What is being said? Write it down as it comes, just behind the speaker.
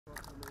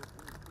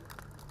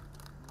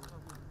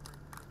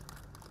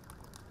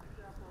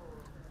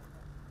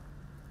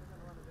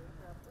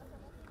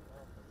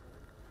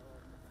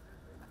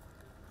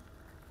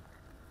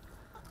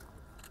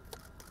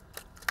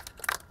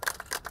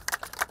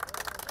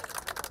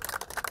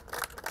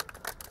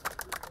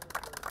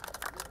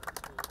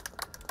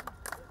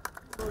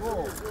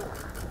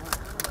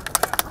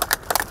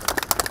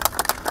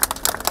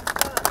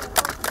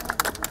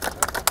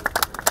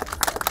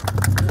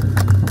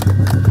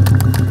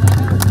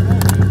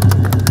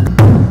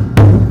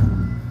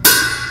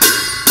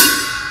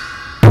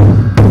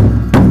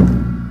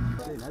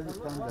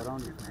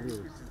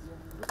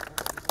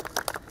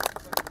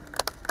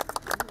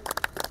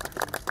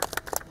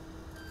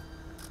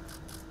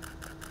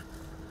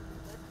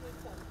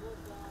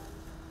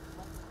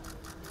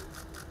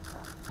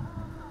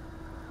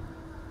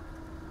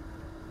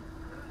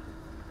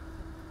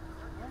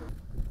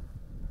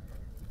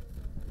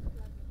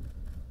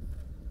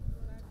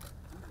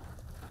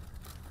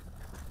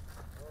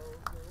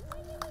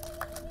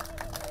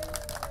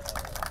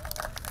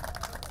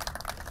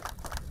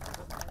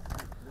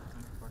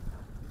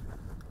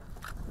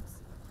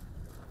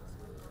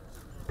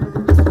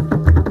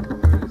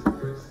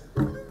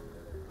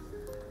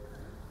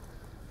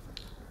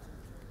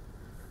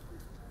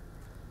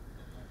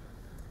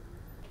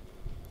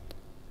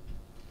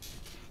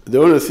The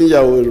only thing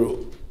I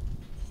will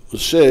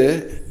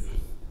say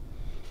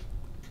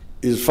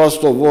is,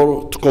 first of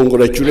all, to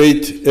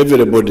congratulate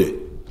everybody.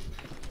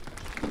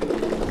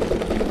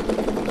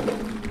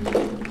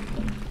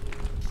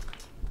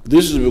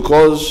 This is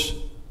because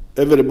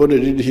everybody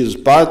did his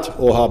part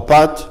or her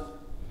part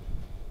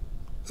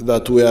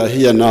that we are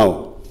here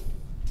now.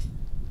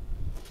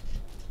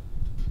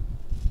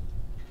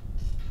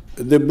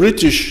 The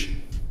British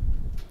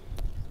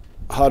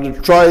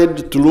had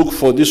tried to look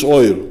for this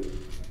oil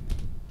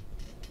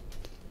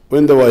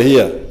when they were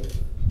here.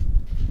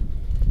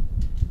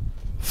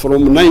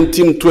 From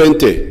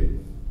 1920,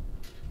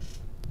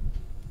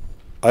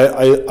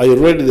 I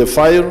read the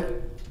file.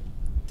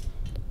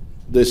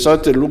 They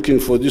started looking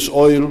for this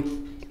oil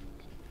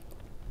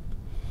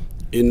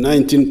in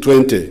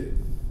 1920.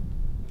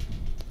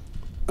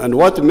 And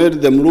what made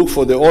them look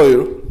for the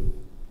oil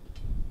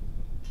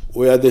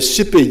were the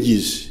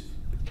seepages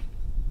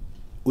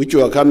which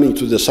were coming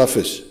to the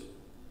surface.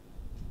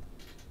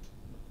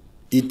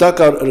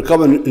 Itaka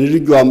rikaba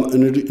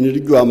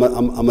nirijwa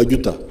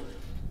amajuta.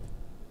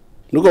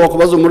 Nuko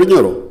bakubaza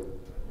murinyoro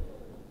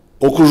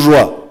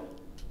okujwa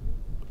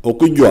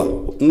okujwa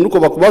nuko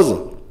bakubaza.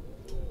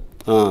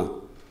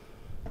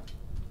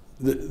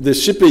 The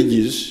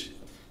seepages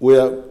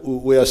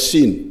were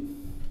seen.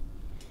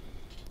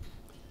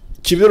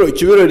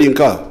 Kibiro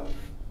linka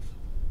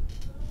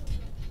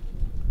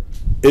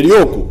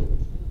Erioku.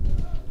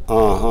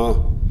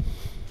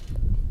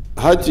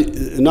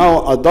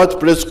 Now at that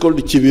place called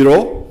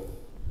Kibiro,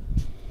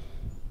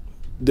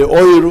 the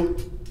oil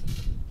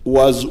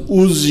was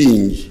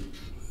oozing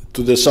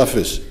to the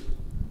surface.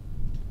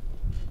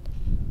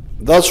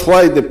 That's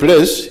why the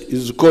place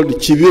is called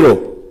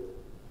Kibiro.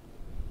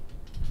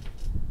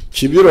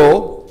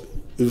 Kibiro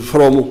is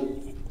from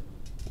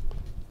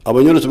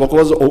Abanyoro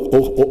Tubakobaza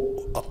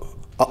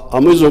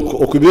Amezo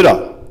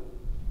Okubira.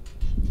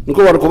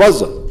 Nuko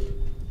Warkobaza.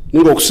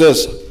 Nuko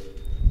Kusesa.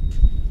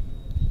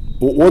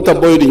 Water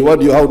boiling,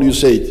 how do you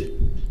say it?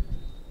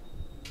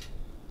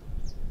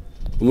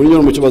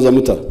 Umunyoro mukibaza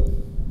muta.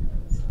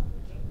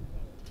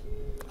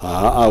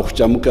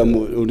 Kuchamuka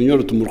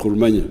unyoro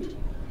tumurkurumanya.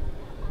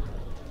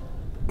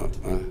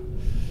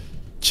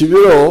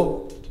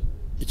 Kibiro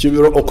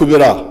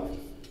okubira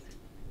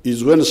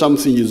is when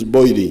something is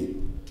boiling.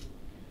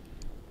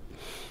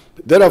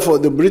 Therefore,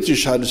 the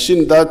British had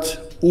seen that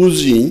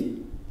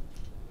oozing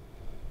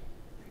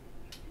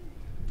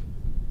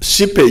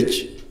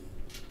seepage,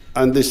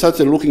 and they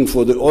started looking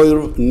for the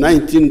oil in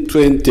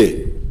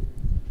 1920.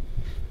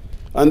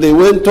 And they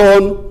went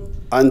on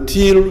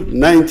until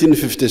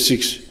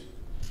 1956.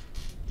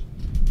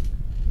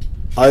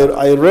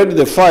 I read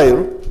the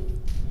file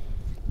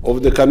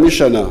of the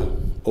Commissioner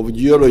of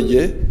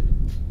Geology,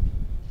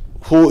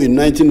 who in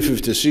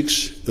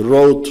 1956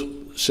 wrote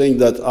saying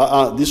that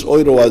this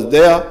oil was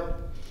there,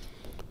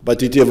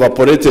 but it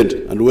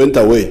evaporated and went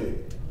away.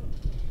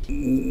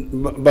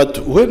 But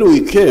when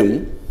we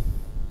came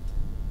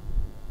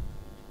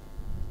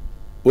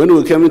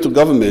into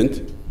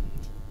government,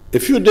 a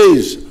few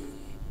days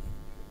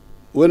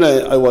when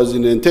I was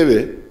in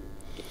Entebbe,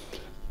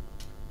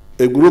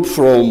 a group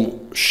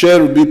from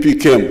Shell BP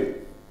came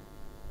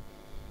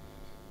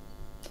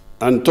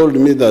and told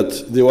me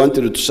that they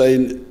wanted to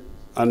sign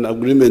an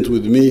agreement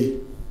with me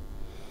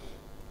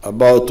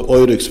about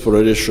oil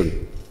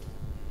exploration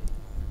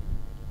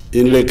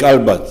in Lake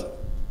Albert.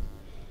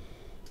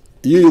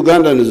 You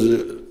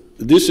Ugandans,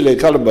 this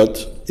Lake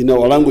Albert, in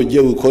our language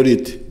here we call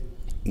it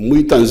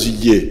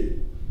Mwitanzige.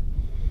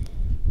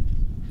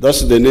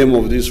 That's the name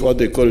of this, what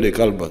they call Lake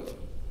Albert.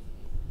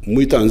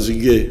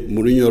 Mwitanzige,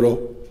 Murinyoro,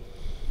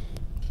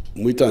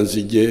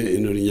 Mwitanzige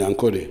in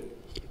Rinyankore.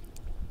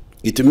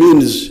 It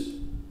means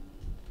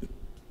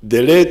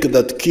the lake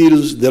that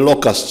kills the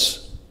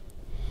locusts.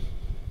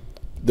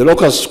 The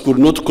locusts could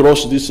not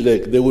cross this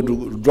lake. They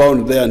would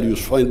drown there and you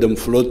find them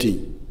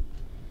floating.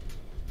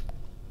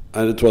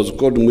 And it was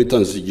called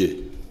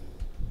Mwitanzige.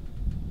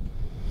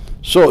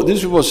 So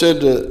these people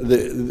said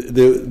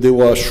they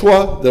were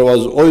sure there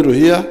was oil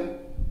here,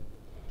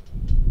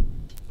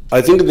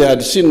 I think they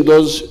had seen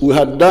those. We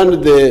had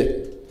done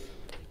the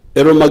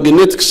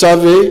aeromagnetic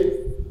survey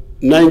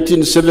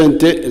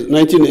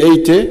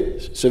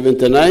 1980,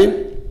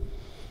 79,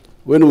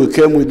 when we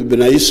came with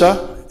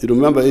Benaissa. You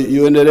remember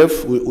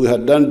UNLF, we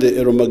had done the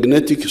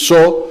aeromagnetic.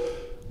 So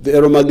the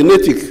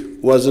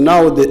aeromagnetic was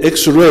now the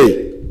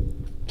X-ray,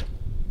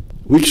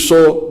 which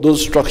saw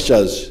those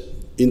structures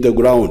in the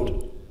ground.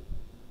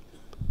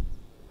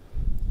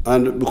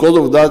 And because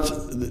of that,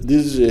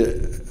 this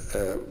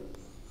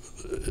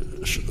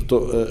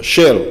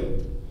Shell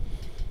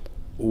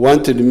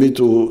wanted me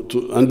to,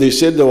 and they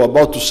said they were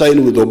about to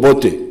sign with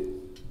Obote,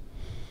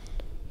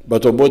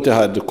 but Obote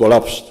had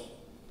collapsed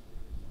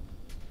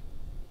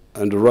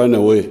and run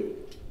away.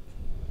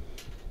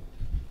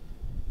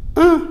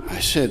 I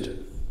said,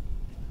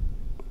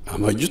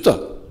 Amajuta.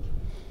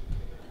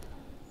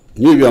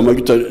 Nyebi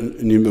Amajuta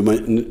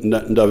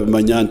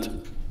ndabimanyanta.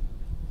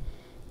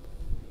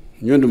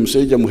 Nyondo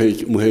museja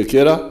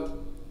muhekera.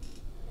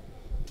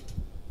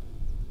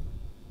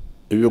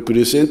 Ibyo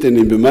kuri sente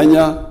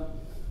nimbimanya.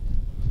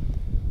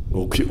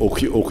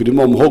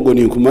 Okirima muhogo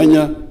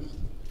ninkumanya.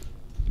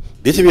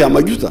 Bete bya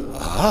Amajuta.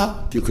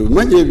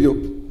 Tikubimanya ibyo.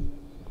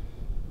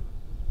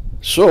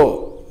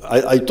 So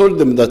I told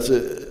them that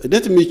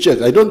let me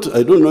check. I don't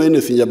know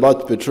anything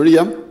about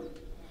petroleum.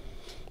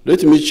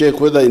 Let me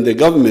check whether in the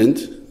government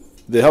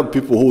they have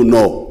people who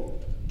know.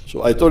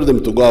 So I told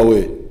them to go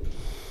away.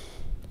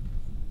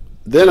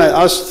 Then I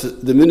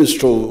asked the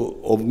Minister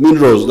of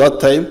Minerals that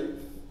time.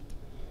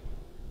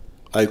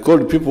 I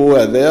called people who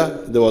were there.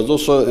 There was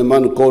also a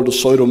man called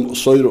Soiro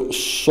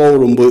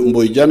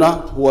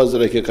Mboijana, who was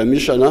like a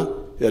commissioner.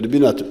 He had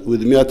been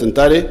with me at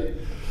Ntare.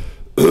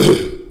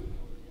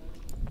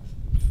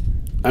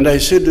 And I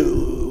said,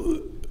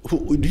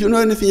 do you know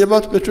anything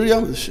about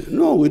petroleum? They said,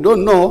 no, we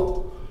don't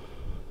know.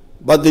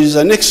 But there is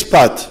an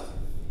expert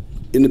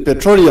in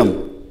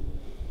petroleum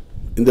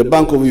in the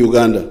Bank of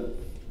Uganda.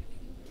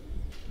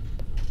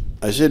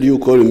 I said, you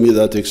calling me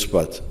that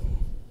expert?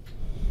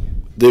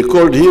 They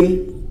called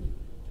him.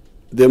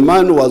 The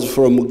man was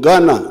from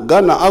Ghana,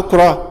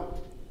 Accra.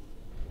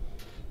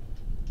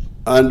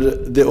 And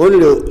the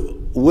only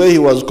way he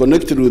was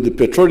connected with the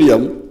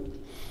petroleum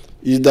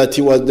is that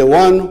he was the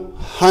one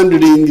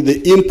handling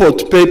the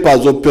import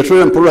papers of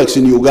petroleum products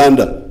in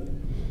Uganda.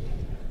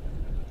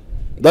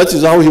 That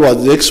is how he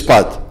was the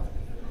expert.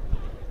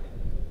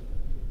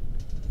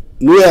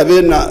 Nuwe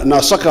yabe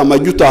na saka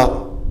majuta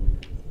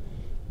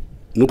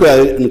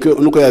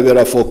nuko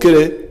yabera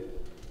fokere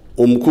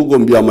omukugo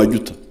mbya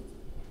majuta.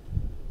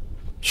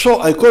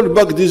 So I called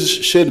back this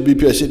Shell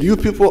BP. I said, you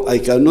people, I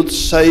cannot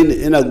sign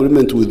an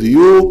agreement with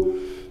you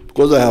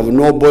because I have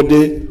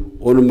nobody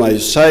on my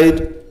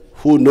side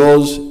who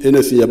knows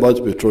anything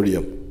about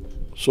petroleum.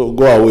 So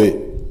go away.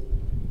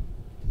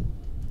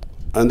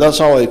 And that's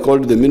how I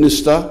called the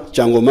minister,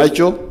 Chango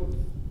Macho,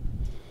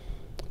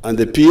 and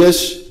the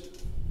PS,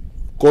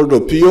 called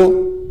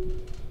Opio,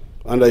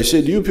 and I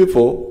said, you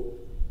people,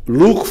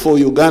 look for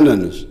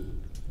Ugandans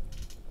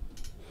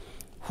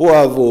who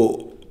have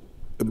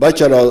a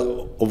Bachelor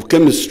of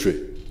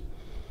Chemistry,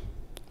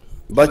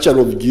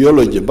 Bachelor of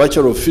Geology,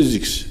 Bachelor of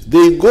Physics.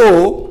 They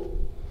go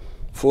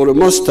for a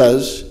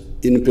master's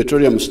in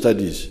petroleum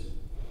studies.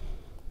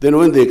 Then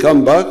when they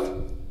come back,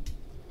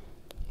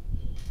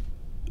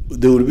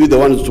 they will be the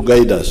ones to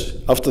guide us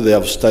after they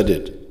have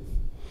studied.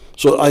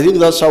 So I think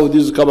that's how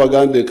these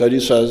Kabagambe,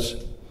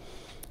 Karisas,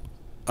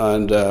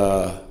 and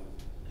the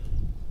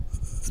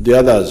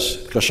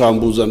others,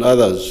 Kashambus and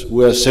others,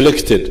 were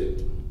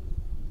selected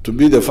to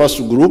be the first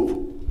group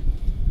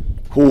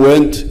who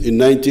went in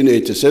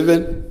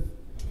 1987,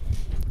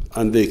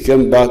 and they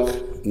came back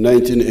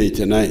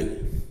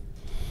 1989.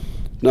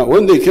 Now,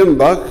 when they came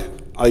back,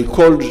 I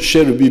called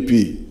Shell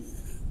BP.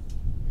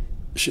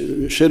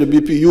 Shell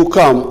BP, you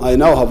come, I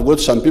now have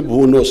got some people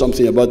who know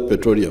something about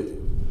petroleum.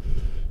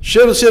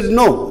 Shell said,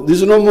 no,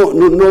 there's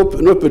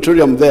no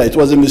petroleum there. It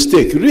was a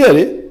mistake.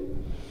 Really?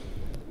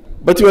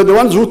 But you were the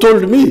ones who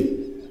told me.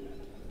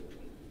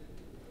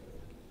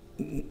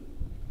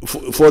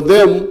 For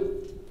them,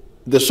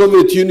 the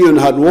Soviet Union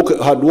had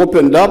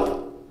opened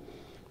up.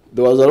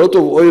 There was a lot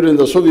of oil in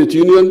the Soviet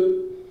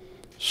Union.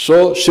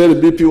 So Shell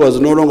BP was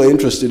no longer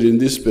interested in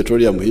this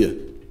petroleum here.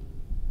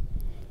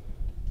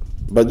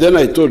 But then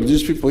I told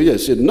these people here, I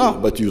said, no,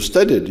 but you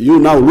studied. You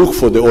now look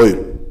for the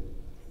oil.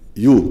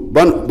 You.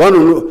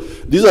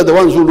 These are the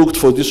ones who looked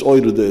for this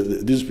oil,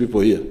 these people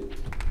here.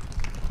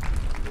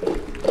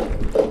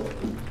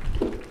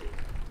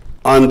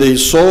 And they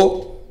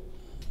saw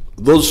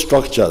those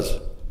structures,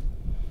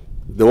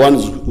 the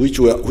ones which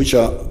are,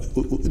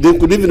 they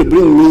could even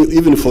bring me,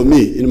 even for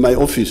me, in my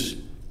office,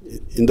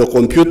 in the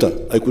computer.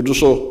 I could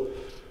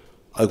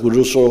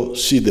also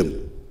see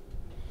them.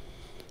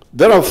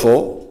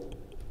 Therefore,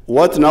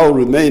 what now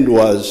remained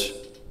was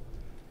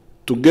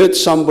to get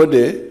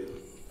somebody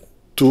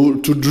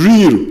to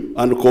drill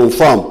and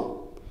confirm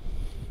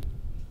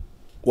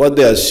what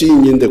they are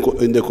seeing in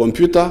the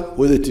computer,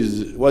 whether it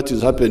is what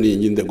is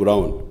happening in the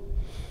ground.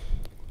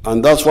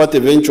 And that's what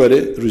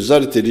eventually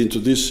resulted into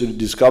this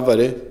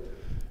discovery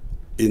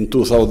in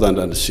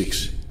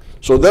 2006.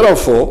 So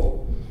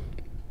therefore,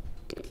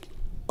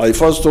 I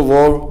first of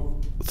all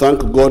thank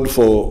God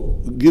for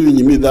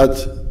giving me that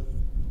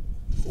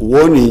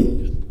warning.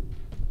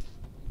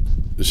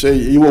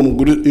 Say, reka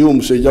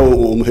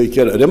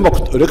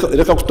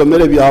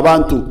kutomere bya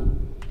abantu.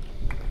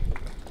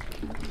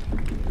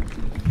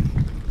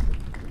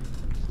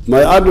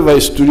 My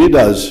advice to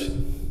leaders,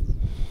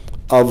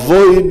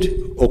 avoid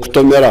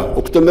okutomera.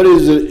 Okutomera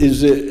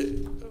is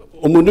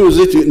omundu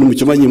uziti ni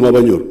mukimanyi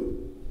mwabanyoro.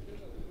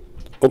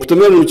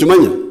 Okutomera ni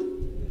mukimanya?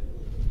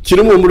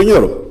 Kirimu mu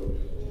lunyoro?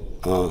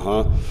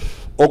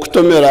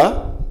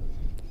 Okutomera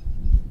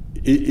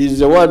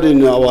is a word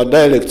in our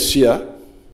dialects here.